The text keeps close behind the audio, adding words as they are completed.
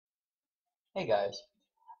Hey guys,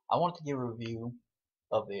 I wanted to give a review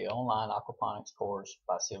of the online aquaponics course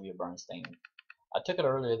by Sylvia Bernstein. I took it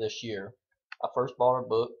earlier this year. I first bought her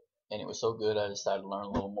book and it was so good I decided to learn a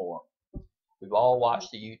little more. We've all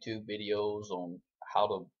watched the YouTube videos on how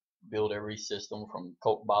to build every system from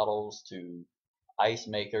Coke bottles to ice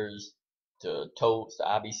makers to totes to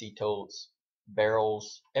IBC totes,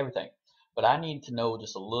 barrels, everything. But I needed to know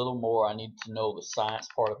just a little more. I needed to know the science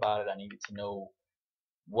part about it. I needed to know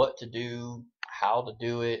what to do, how to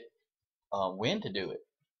do it, when to do it.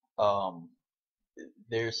 Um,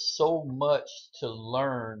 there's so much to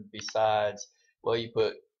learn besides, well, you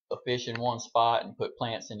put a fish in one spot and put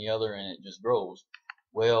plants in the other and it just grows.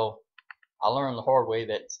 Well, I learned the hard way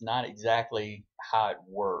that's not exactly how it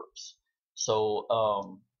works. So,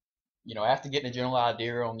 after getting a general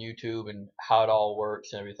idea on YouTube and how it all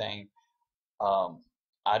works and everything, um,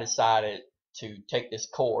 I decided to take this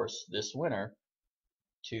course this winter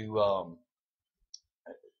to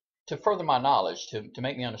further my knowledge, to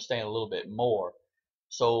make me understand a little bit more.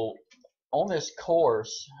 So on this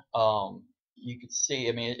course, you can see,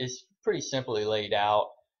 I mean, it's pretty simply laid out.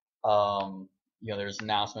 There's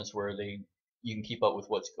announcements where you can keep up with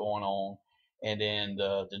what's going on. And then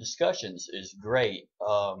the discussions is great.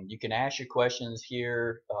 You can ask your questions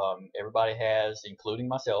here. Everybody has, including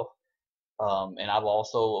myself. And I've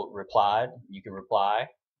also replied. You can reply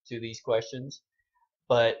to these questions.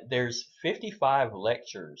 But there's 55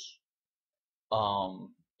 lectures,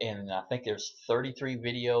 and I think there's 33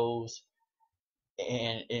 videos,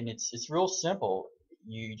 and it's real simple.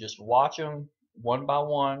 You just watch them one by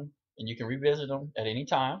one, and you can revisit them at any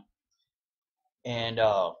time. And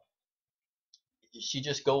she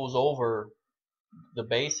just goes over the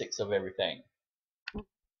basics of everything,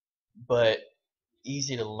 but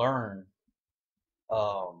easy to learn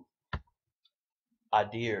um,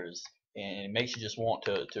 ideas, and it makes you just want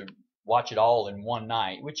to watch it all in one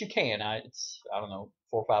night, which you can. It's, I don't know,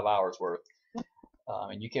 4 or 5 hours worth.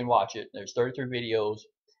 And you can watch it. There's 33 videos,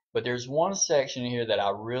 but there's one section here that I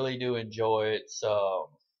really do enjoy. It's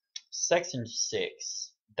section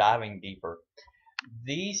 6, diving deeper.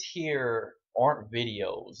 These here aren't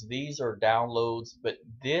videos; these are downloads. But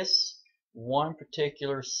this one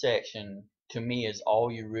particular section to me is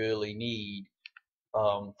all you really need,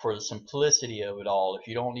 for the simplicity of it all. If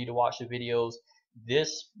you don't need to watch the videos,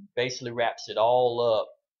 this basically wraps it all up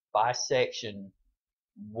by section,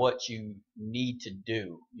 what you need to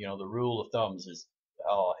do. The rule of thumbs is,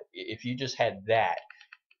 if you just had that,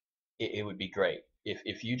 it would be great.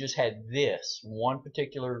 If you just had this one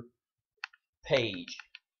particular page,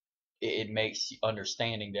 it makes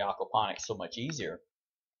understanding the aquaponics so much easier.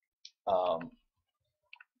 Um,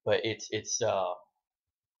 but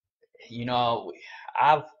you know,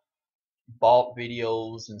 I've bought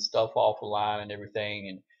videos and stuff offline and everything,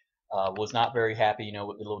 and was not very happy,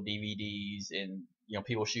 with the little DVDs and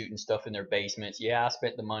people shooting stuff in their basements. Yeah, I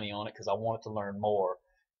spent the money on it because I wanted to learn more.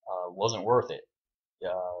 Wasn't worth it.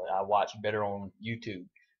 I watch better on YouTube.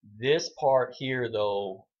 This part here,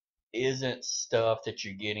 though, isn't stuff that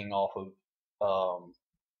you're getting off of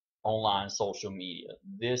online social media.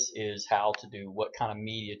 This is how to do, what kind of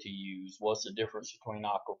media to use, what's the difference between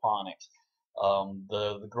aquaponics,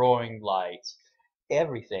 the growing lights,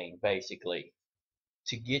 everything basically,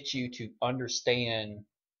 to get you to understand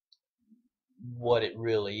what it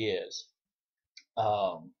really is.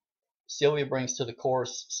 Um, Sylvia brings to the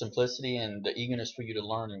course simplicity and the eagerness for you to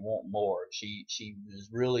learn and want more. She is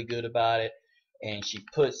really good about it, and she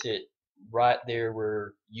puts it right there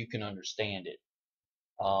where you can understand it.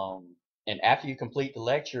 And after you complete the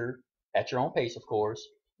lecture, at your own pace, of course,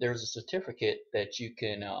 there's a certificate that you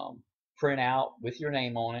can print out with your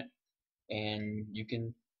name on it, and you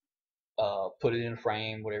can put it in a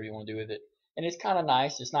frame, whatever you want to do with it. And it's kind of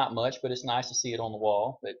nice. It's not much, but it's nice to see it on the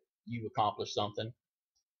wall that you've accomplished something.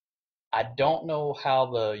 I don't know how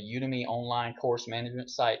the Udemy online course management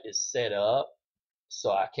site is set up,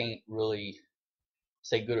 so I can't really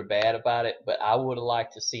say good or bad about it, but I would have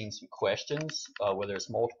liked to seen some questions, whether it's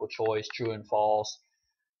multiple choice, true and false,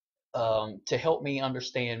 to help me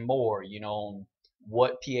understand more,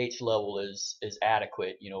 what pH level is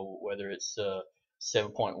adequate, whether it's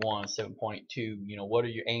 7.1, 7.2, what are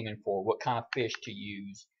you aiming for, what kind of fish to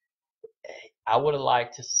use. I would have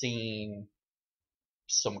liked to seen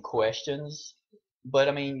some questions, but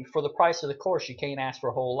I mean, for the price of the course, you can't ask for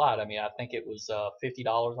a whole lot. I mean, I think it was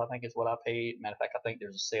 $50. I think is what I paid. Matter of fact, I think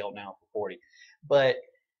there's a sale now for 40, but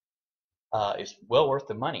it's well worth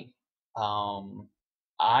the money. Um,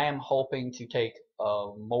 I am hoping to take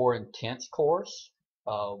a more intense course,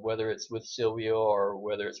 whether it's with Sylvia or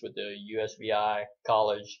whether it's with the USVI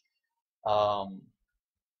college. Um,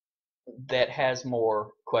 that has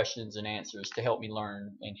more questions and answers to help me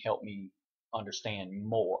learn and help me understand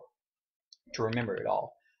more, to remember it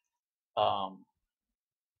all. Um,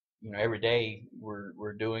 every day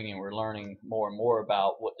we're doing and we're learning more and more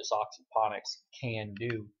about what this aquaponics can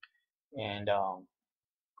do, and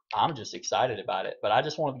I'm just excited about it. But I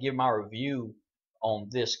just want to give my review on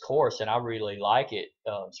this course, and I really like it,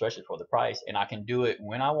 especially for the price, and I can do it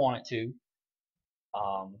when I want it to.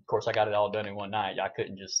 Of course, I got it all done in one night. I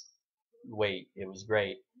couldn't just wait. It was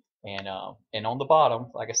great. And on the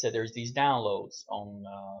bottom, like I said, there's these downloads on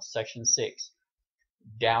section 6.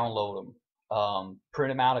 Download them.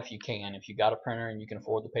 Print them out if you can. If you got a printer and you can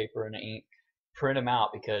afford the paper and the ink, print them out,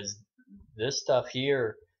 because this stuff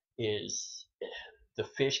here is the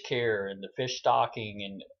fish care and the fish stocking,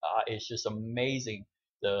 and it's just amazing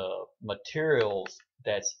the materials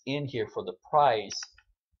that's in here for the price,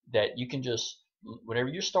 that you can just, whenever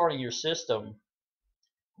you're starting your system,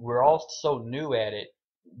 we're all so new at it,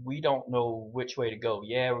 we don't know which way to go.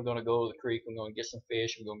 Yeah, we're going to go to the creek, we're going to get some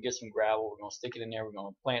fish, we're going to get some gravel, we're going to stick it in there, we're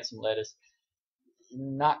going to plant some lettuce.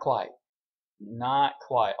 Not quite. Not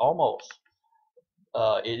quite. Almost.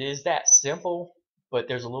 It is that simple, but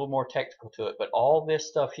there's a little more technical to it. But all this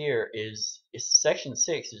stuff here is section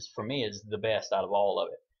 6 is, for me, is the best out of all of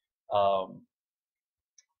it.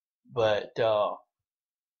 But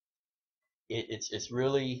it's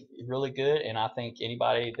really good, and I think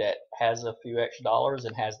anybody that has a few extra dollars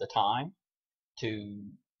and has the time to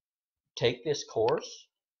take this course,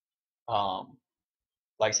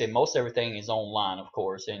 like I said, most everything is online, of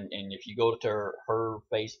course, and if you go to her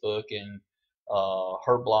Facebook and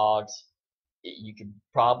her blogs, you can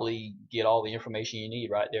probably get all the information you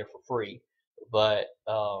need right there for free. But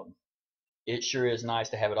it sure is nice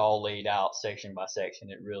to have it all laid out section by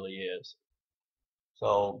section. It really is.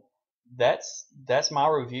 So that's my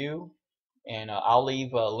review, and I'll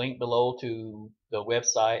leave a link below to the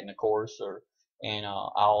website and the course, and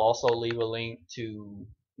I'll also leave a link to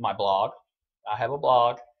my blog. I have a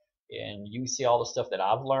blog, and you can see all the stuff that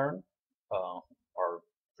I've learned, or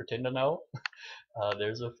pretend to know.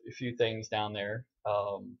 There's a few things down there.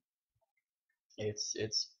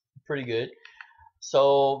 It's pretty good.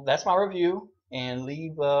 So that's my review, and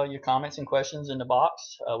leave your comments and questions in the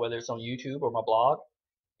box, whether it's on YouTube or my blog,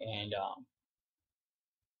 and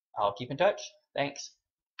I'll keep in touch. Thanks.